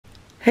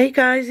Hey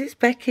guys, it's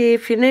Becky.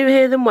 If you're new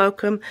here, then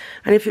welcome,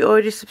 and if you're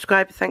already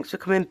subscribed, thanks for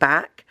coming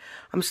back.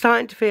 I'm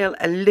starting to feel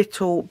a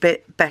little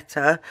bit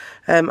better.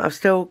 I'm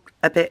still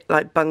a bit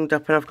like bunged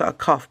up and I've got a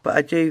cough, but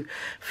I do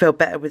feel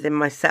better within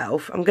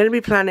myself. I'm going to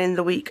be planning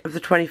the week of the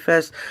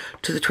 21st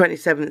to the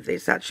 27th.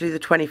 It's actually the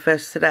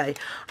 21st today.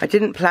 I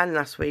didn't plan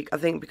last week, I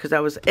think because I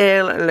was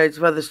ill and loads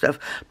of other stuff,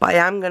 but I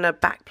am going to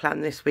back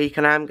plan this week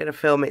and I am going to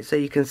film it so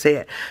you can see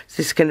it. So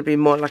this is going to be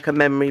more like a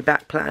memory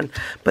back plan,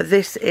 but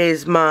this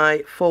is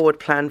my forward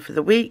plan for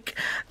the week,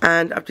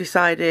 and I've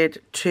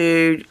decided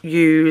to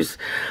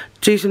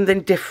do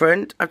something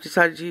different. I've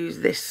decided to use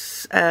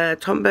this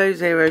Tombow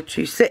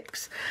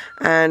 026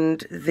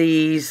 and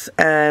these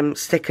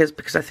stickers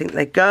because I think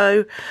they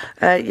go.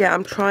 Yeah,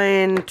 I'm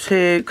trying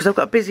to, because I've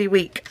got a busy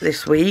week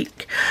this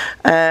week.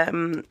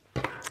 I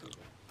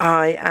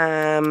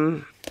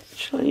am,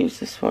 shall I use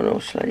this one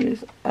or shall I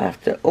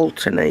have to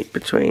alternate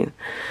between,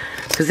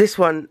 because this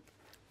one,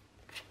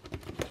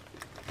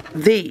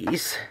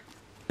 these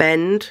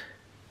bend,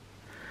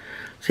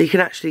 so you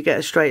can actually get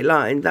a straight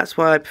line. That's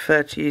why I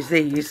prefer to use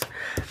these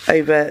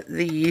over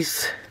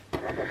these.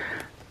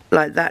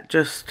 Like that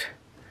just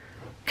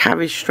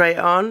carries straight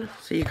on,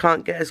 so you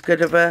can't get as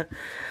good of a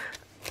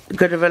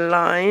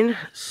line.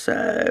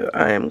 So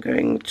I am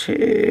going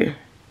to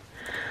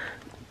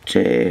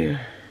do,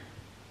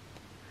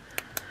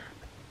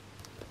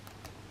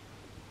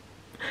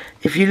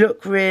 if you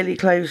look really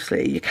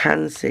closely, you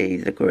can see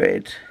the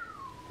grid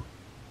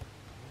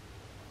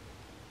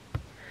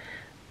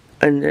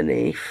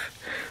underneath.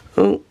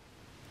 Oh,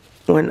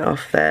 went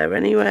off there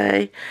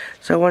anyway.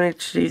 So I wanted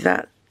to do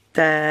that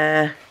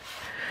there,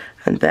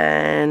 and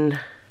then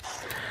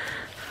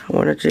I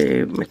want to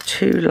do my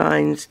two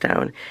lines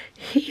down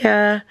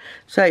here.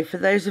 So for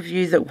those of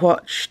you that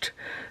watched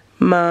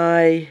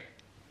my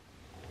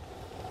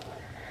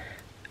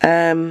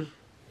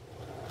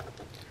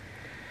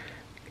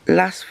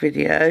last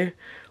video,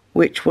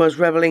 which was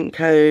Referral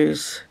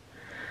Link's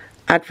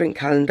advent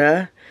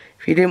calendar,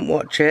 if you didn't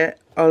watch it,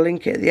 I'll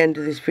link it at the end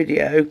of this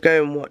video.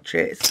 Go and watch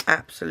it. It's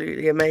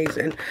absolutely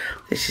amazing.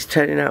 This is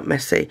turning out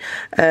messy.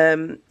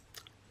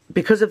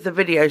 Because of the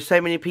video,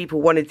 so many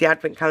people wanted the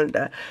advent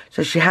calendar.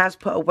 So she has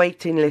put a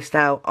waiting list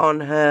out on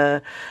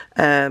her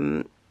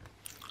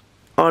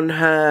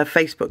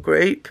Facebook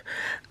group.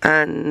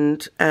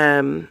 And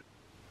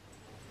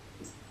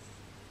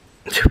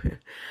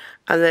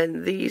and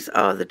then these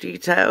are the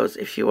details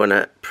if you want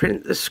to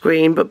print the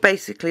screen. But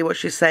basically what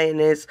she's saying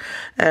is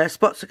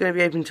spots are going to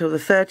be open until the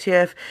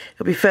 30th.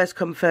 It'll be first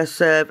come first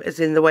serve, as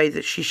in the way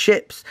that she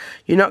ships.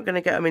 You're not going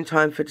to get them in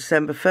time for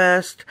December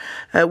 1st.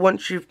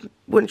 Once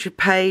you've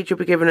paid, you'll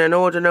be given an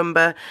order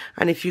number,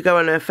 and if you go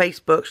on her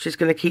Facebook, she's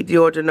going to keep the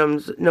order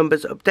numbers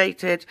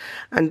updated,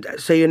 and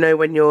so you know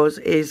when yours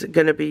is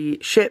going to be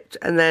shipped.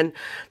 And then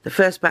the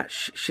first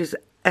batch she's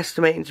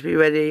estimating to be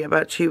ready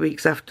about 2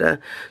 weeks after,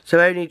 so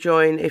only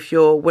join if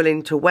you're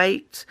willing to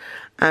wait,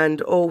 and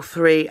all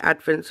three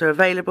advents are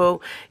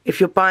available.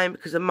 If you're buying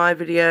because of my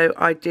video,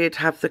 I did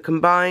have the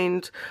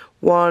combined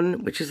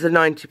one, which is the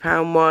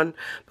 £90 one,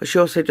 but she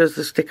also does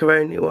the sticker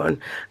only one,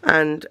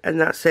 and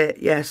that's it.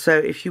 Yeah, so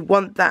if you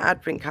want that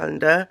advent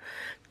calendar,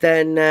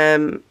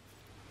 then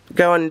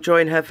go on and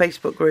join her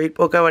Facebook group,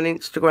 or go on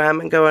Instagram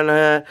and go on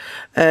her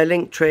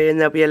link tree, and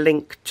there'll be a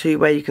link to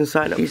where you can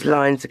sign up. These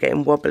lines are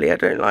getting wobbly. I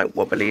don't like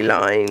wobbly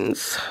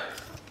lines.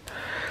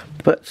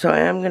 But so I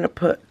am going to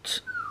put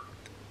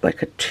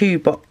like a 2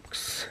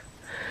 box.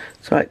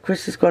 So like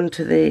Chris has gone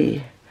to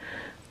the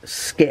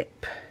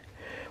skip.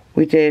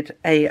 We did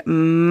a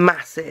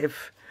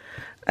massive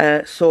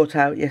sort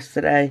out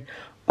yesterday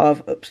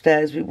of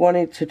upstairs. We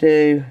wanted to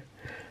do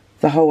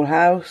the whole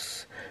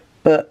house,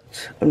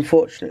 but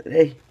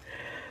unfortunately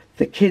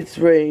the kids'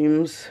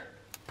 rooms,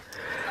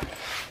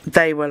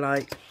 they were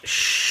like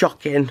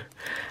shocking,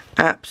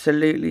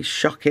 absolutely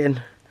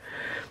shocking.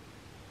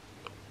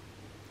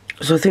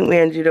 So I think we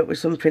ended up with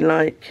something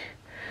like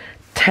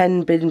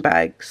 10 bin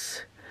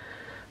bags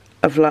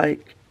of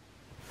like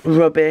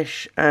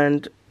rubbish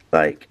and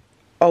like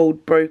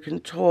old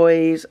broken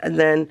toys, and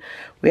then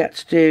we had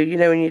to do, you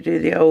know, when you do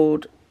the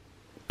old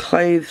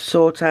clothes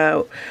sort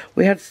out,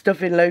 we had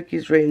stuff in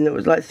Loki's room that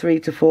was like 3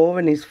 to 4,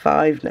 and he's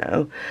 5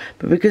 now,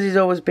 but because he's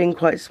always been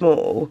quite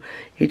small,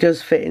 he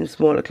does fit in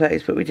smaller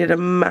clothes. But we did a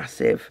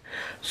massive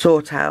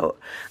sort out,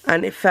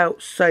 and it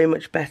felt so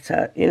much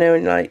better, you know,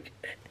 and like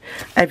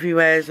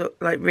everywhere's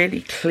like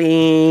really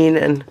clean,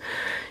 and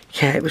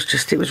yeah, it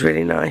was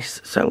really nice.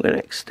 So I'm going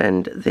to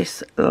extend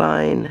this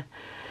line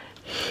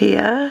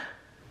here,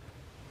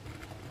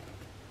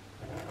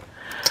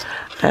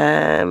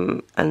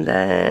 and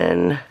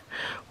then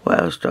what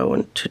else do I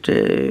want to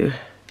do?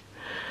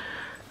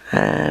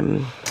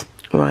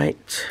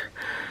 Right.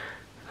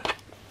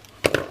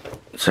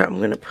 So I'm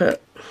going to put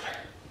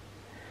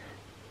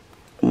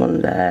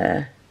one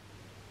there,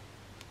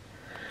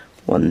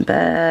 and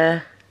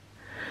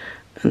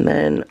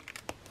then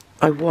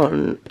I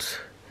want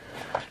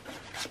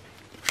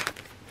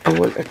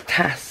a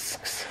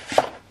tasks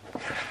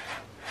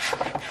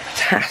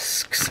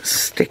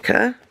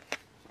sticker.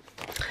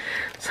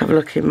 Let's have a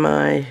look in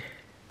my...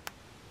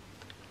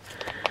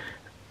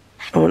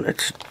 I wanted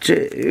to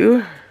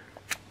do...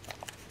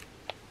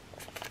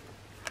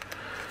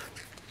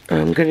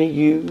 I'm going to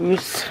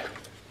use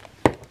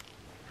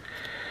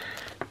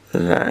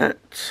that.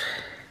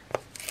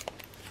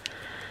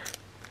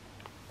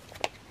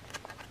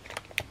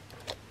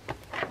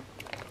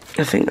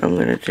 I think I'm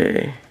going to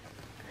do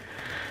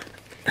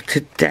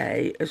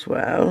today as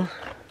well.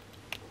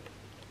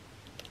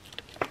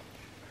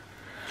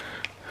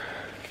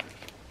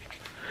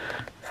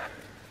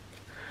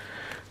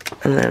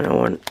 And then I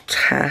want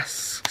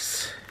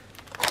tasks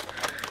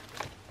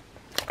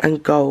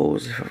and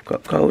goals, if I've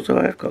got goals. Oh,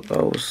 I've got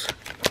goals.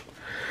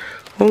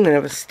 Oh, I'm going to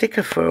have a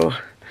sticker for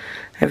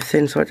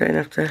everything so I don't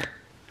have to...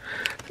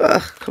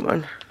 Ugh, come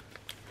on.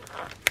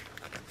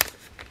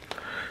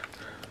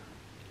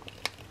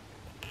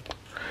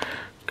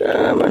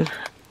 Come on.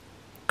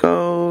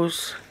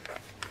 Goals.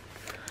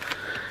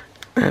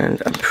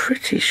 And I'm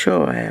pretty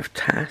sure I have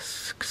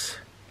tasks.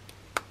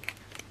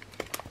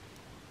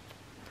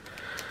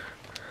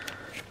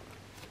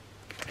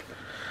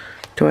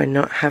 Do I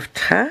not have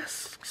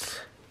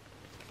tasks?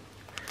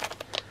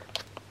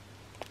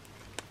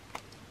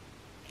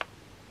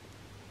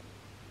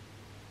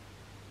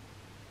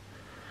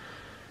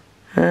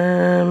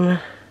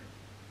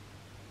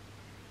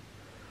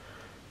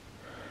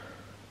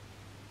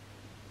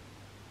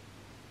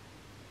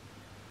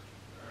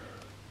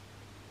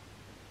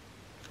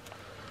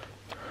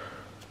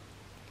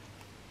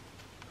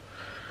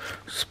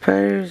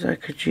 Suppose I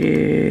could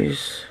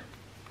use...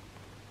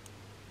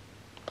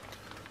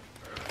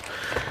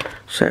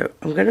 So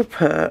I'm going to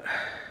put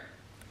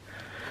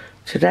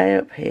today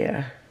up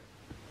here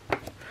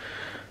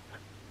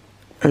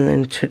and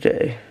then to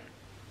do,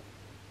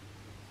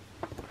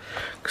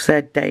 because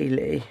they're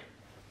daily,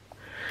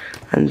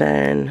 and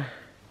then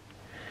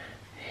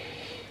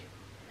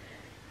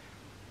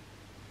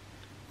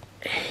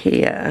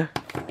here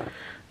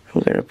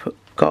I'm going to put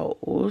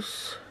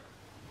goals,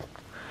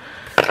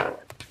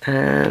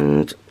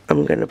 and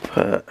I'm going to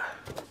put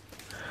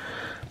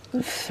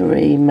the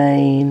 3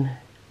 main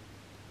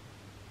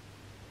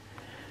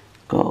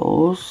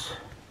goals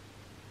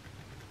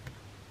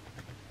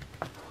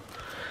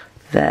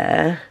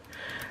there,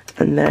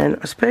 and then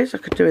I suppose I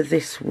could do a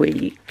this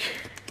week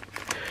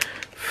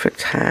for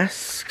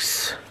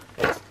tasks.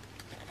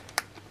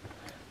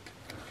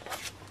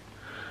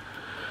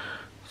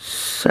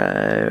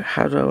 So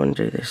how do I want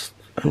to do this?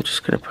 I'm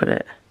just going to put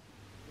it,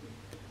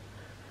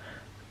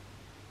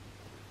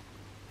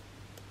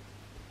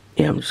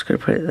 yeah, I'm just going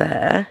to put it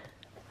there,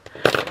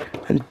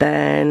 and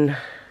then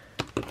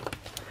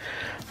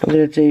I'm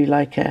going to do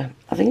like a,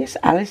 I think it's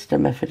Alistair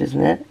method,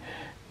 isn't it?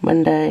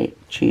 Monday,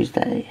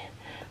 Tuesday,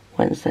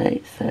 Wednesday,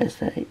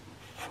 Thursday,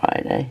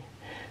 Friday,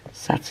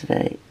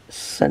 Saturday,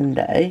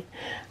 Sunday.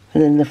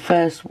 And then the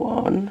first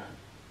one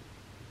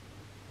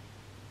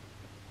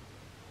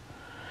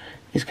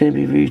is going to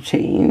be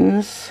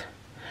routines.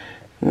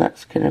 And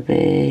that's going to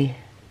be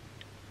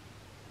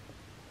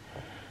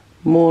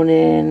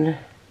morning,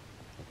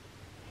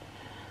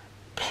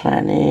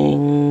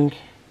 planning,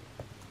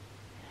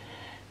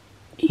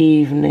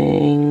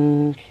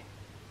 evening,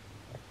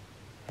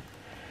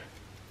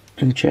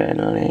 and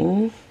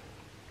journaling.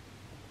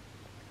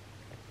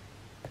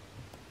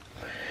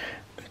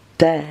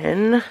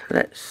 Then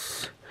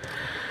let's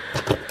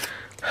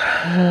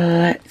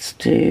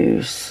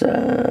do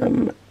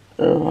some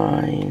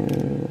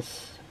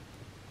lines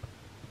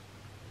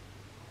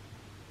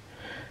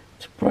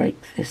to break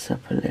this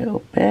up a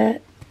little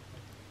bit.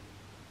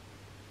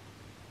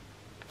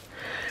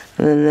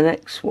 And then the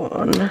next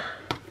one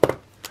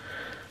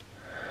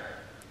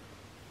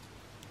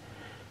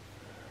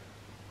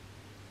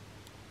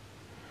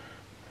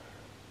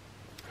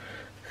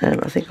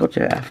I think I'll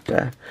do it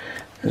after.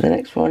 And the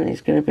next one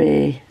is going to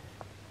be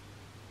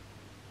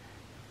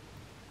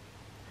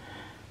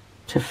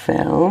to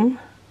film.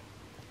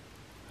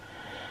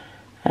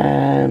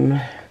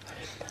 And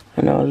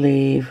I'll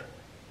leave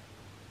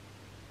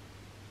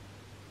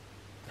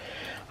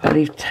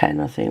 10,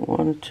 I think.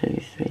 1,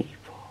 2, 3,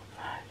 4,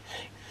 5,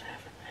 6, 7,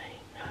 8,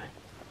 9,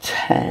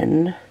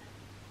 10.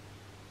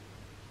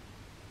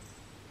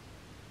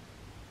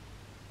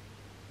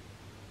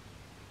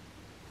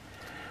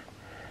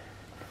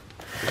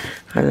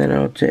 And then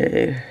I'll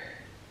do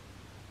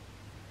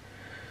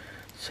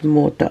some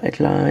more dotted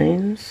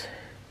lines.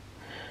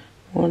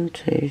 1,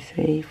 2,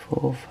 3,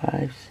 4, 5,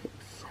 6,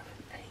 7,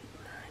 8, 9,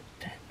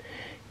 10.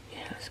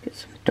 Yeah, let's get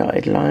some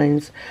dotted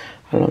lines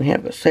along here.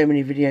 I've got so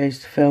many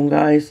videos to film,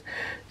 guys.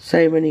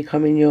 So many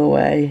coming your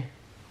way.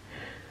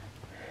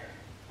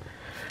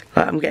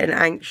 Like, I'm getting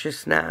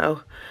anxious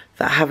now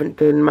that I haven't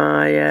done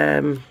my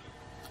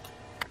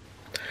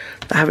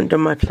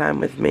plan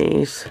with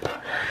Muse.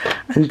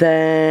 And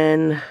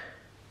then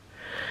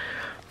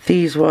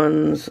these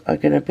ones are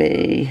going to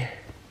be,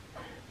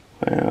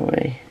 where are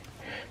we?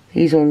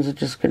 These ones are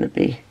just going to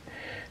be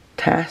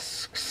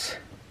tasks,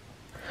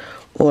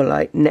 or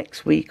like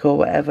next week or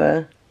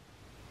whatever.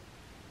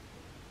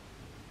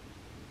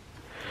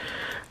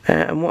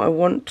 And what I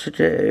want to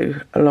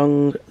do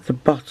along the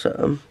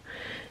bottom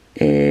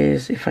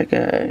is, if I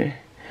go,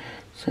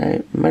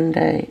 so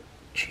Monday,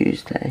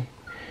 Tuesday,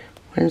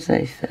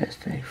 Wednesday,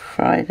 Thursday,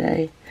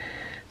 Friday,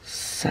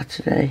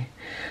 Saturday,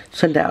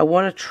 Sunday. I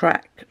want to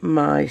track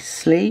my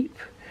sleep,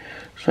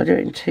 so I do it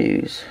in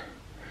twos.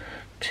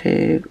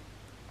 2,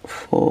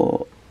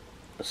 4,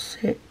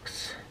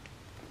 6,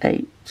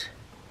 8,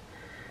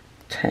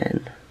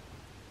 10,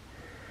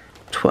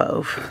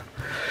 12.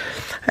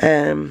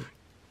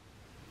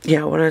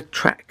 Yeah, I want to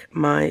track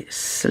my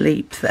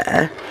sleep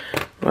there.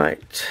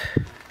 Right,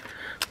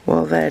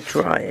 while they're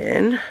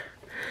drying,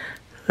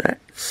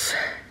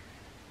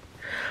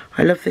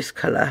 I love this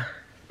colour.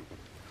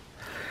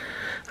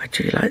 I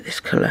do like this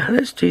colour.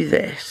 Let's do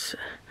this.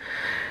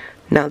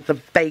 Now the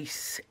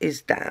base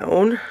is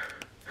down,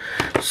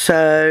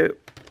 so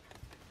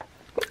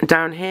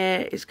down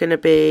here is going to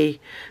be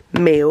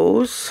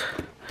meals.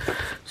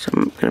 So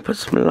I'm going to put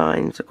some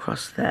lines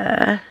across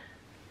there.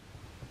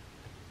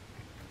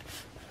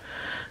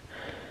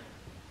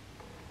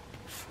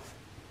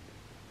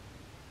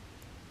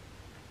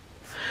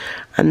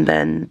 And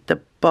then the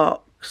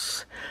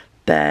box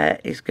there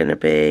is going to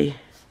be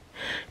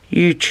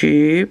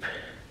YouTube,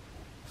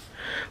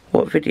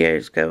 what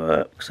videos go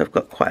up, because I've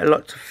got quite a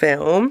lot to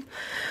film.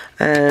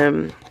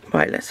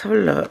 Right, let's have a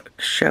look,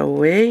 shall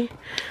we,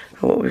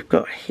 at what we've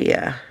got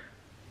here.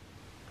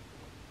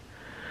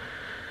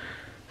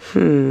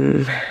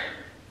 I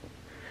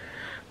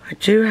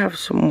do have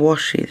some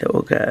washi that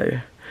will go.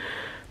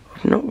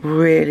 I've not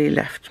really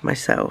left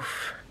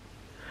myself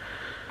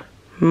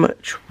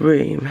much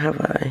room, have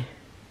I?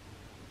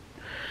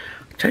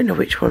 I don't know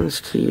which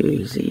ones to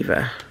use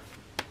either.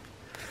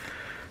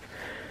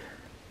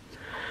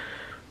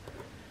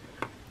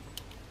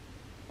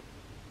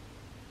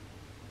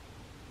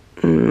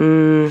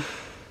 Oh,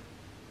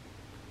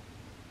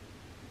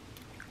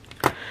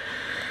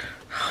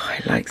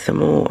 I like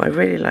them all. I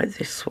really like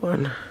this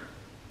one.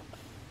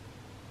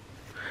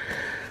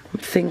 I'm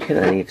thinking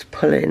I need to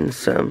pull in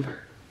some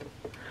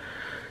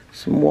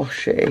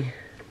washi.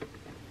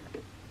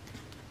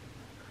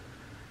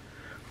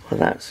 Well,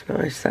 that's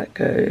nice, that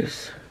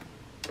goes.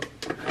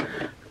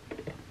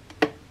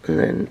 And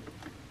then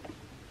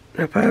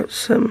about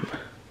some,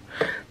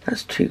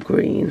 that's too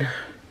green.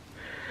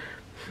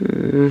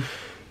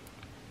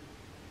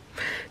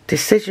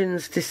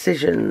 Decisions.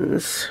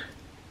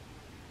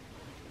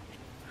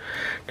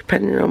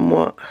 Depending on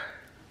what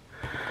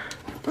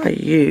I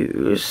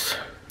use.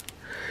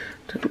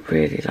 Don't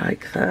really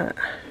like that.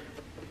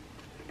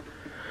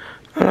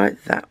 I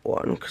like that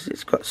one because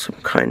it's got some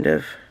kind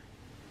of,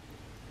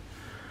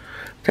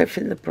 don't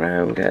think the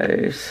brown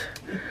goes.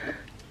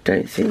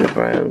 Don't think the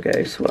brown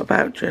goes. So what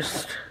about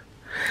just,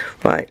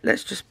 right,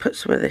 let's just put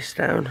some of this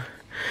down.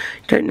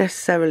 You don't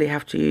necessarily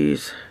have to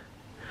use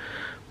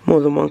more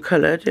than one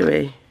colour, do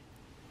we?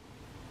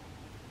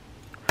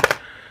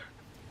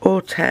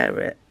 Or tear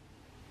it.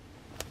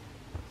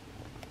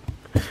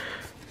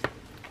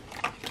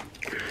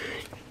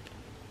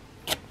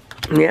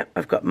 Yep,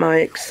 I've got my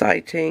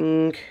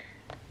exciting,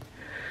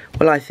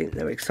 well, I think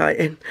they're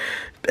exciting,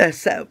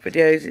 setup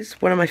videos.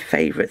 It's one of my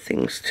favourite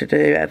things to do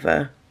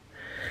ever,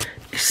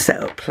 is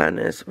set up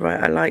planners.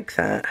 Right, I like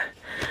that.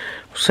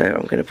 So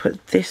I'm going to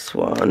put this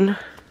one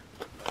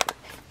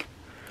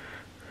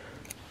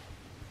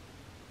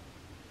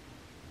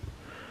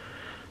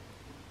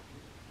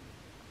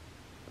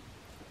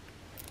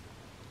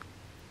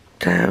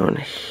down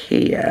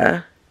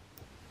here.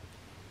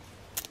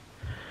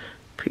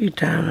 Put you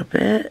down a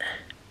bit.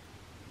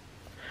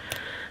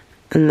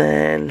 And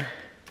then,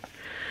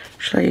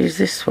 shall I use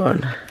this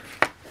one?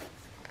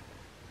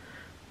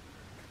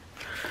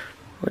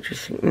 What do you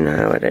think?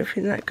 No, I don't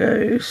think that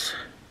goes.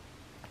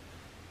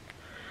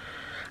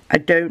 I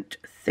don't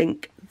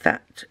think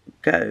that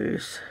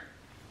goes.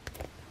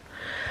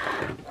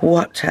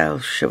 What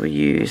else shall we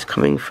use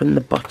coming from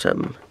the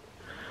bottom?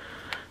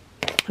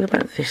 What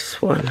about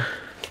this one?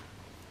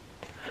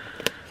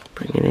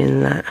 Bringing in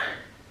that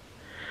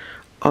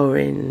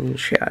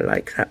orange. Yeah, I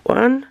like that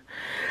one.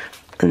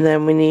 And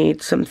then we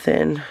need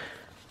something, I'm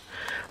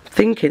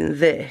thinking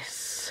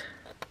this,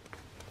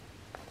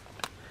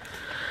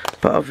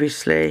 but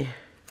obviously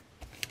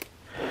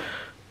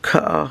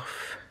cut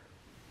off.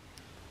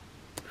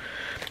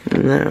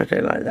 No, I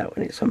don't like that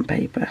when it's on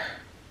paper.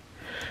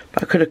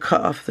 But I could have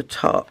cut off the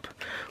top.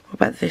 What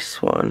about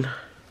this one?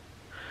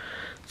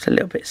 It's a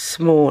little bit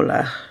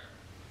smaller.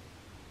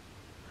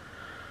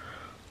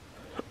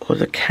 Or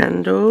the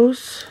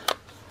candles.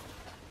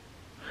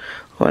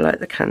 Oh, I like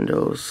the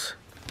candles.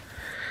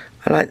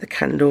 I like the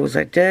candles,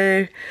 I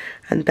do.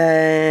 And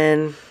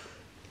then,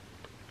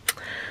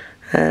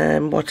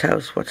 what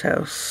else?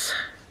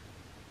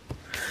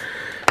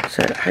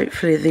 So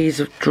hopefully these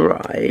have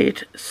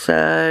dried.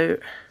 So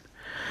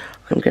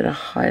I'm going to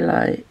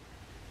highlight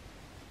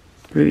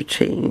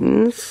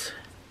routines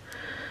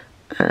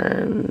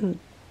and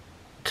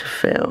to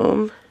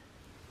film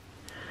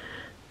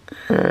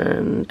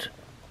and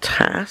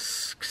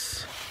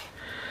tasks,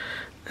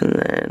 and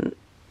then,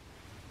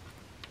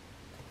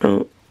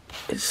 oh,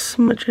 it's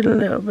smudging a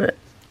little bit.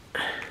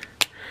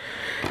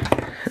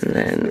 And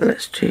then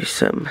let's do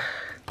some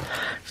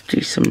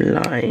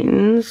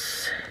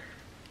lines.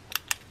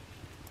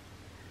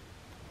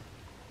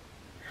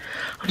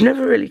 I've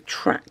never really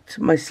tracked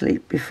my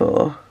sleep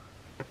before.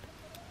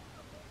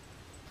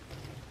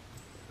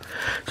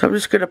 So I'm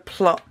just going to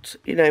plot,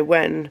 you know,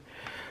 when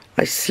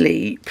I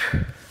sleep.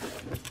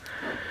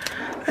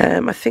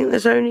 I think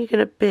there's only going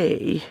to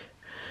be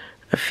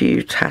a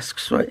few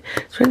tasks. Right?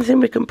 Is there anything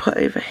we can put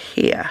over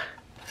here?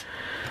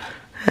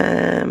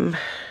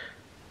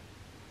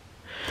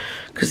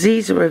 Because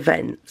these are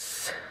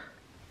events.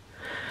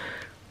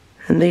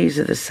 And these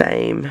are the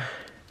same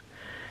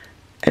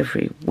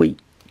every week.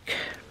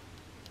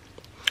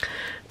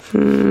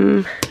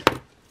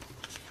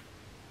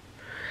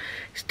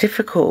 It's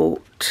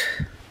difficult.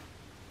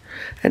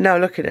 And now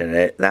looking at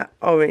it, that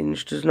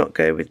orange does not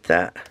go with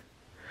that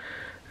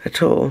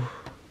at all.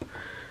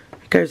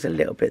 It goes a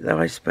little bit though,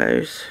 I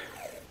suppose.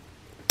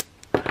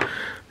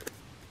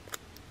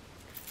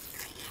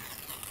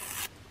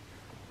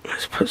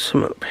 Let's put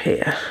some up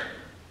here.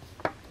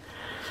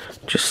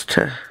 Just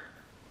to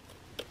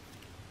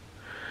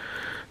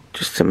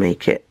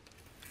make it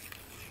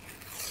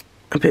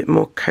a bit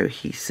more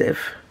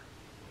cohesive.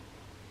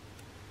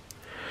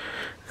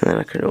 And then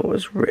I can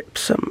always rip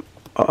some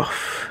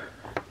off.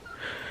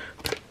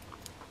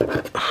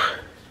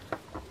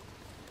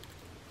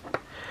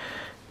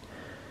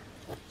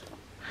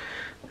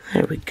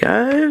 There we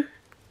go.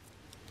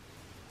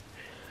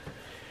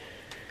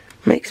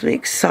 Makes me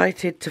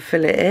excited to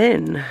fill it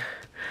in.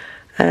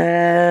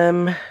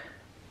 Have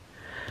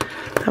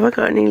I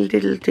got any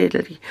little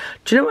diddly?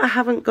 Do you know what I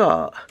haven't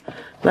got?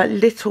 Like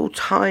little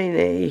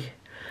tiny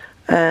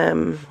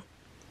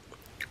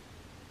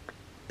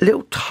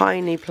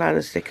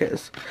planner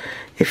stickers,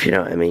 if you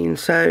know what I mean.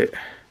 So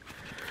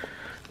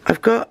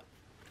I've got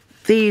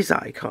these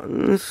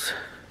icons,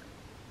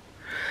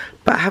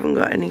 but I haven't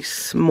got any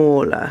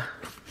smaller.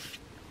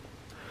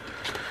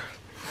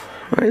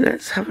 Right,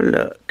 let's have a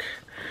look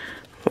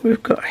what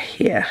we've got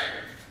here.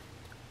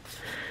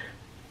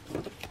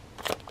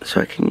 So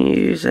I can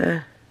use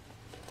a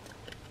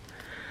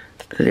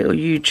little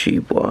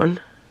YouTube one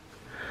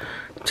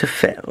to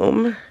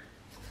film.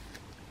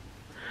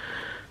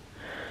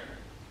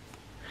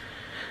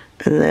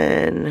 And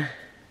then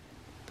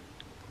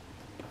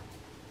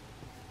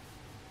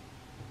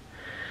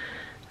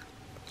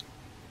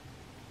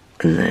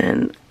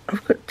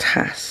I've got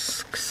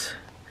tasks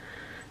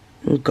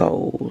and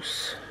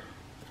goals.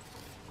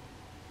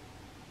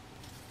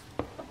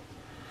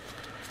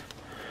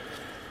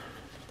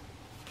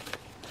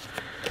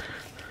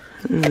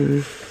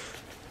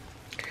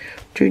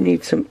 Do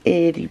need some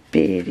itty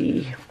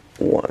bitty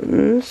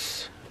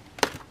ones.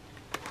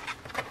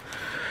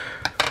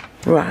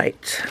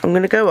 Right, I'm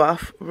going to go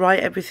off, write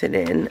everything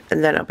in,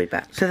 and then I'll be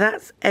back. So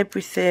that's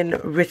everything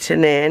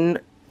written in,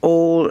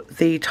 all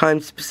the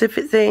time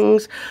specific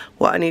things,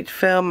 what I need to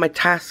film, my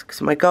tasks,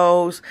 my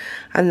goals,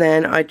 and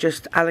then I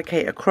just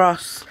allocate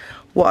across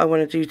what I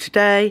want to do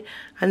today,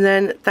 and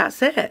then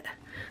that's it.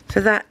 So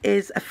that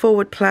is a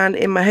forward plan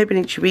in my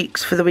Hobonichi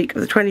weeks for the week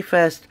of the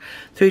 21st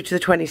through to the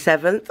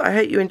 27th. I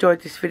hope you enjoyed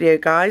this video,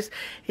 guys.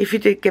 If you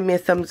did, give me a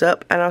thumbs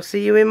up, and I'll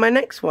see you in my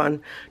next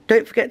one.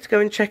 Don't forget to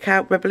go and check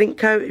out Referral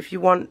Link if you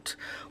want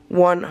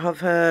one of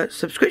her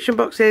subscription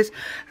boxes,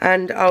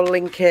 and I'll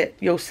link it.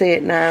 You'll see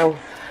it now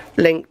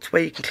linked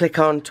where you can click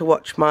on to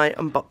watch my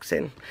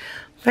unboxing.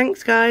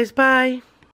 Thanks, guys. Bye.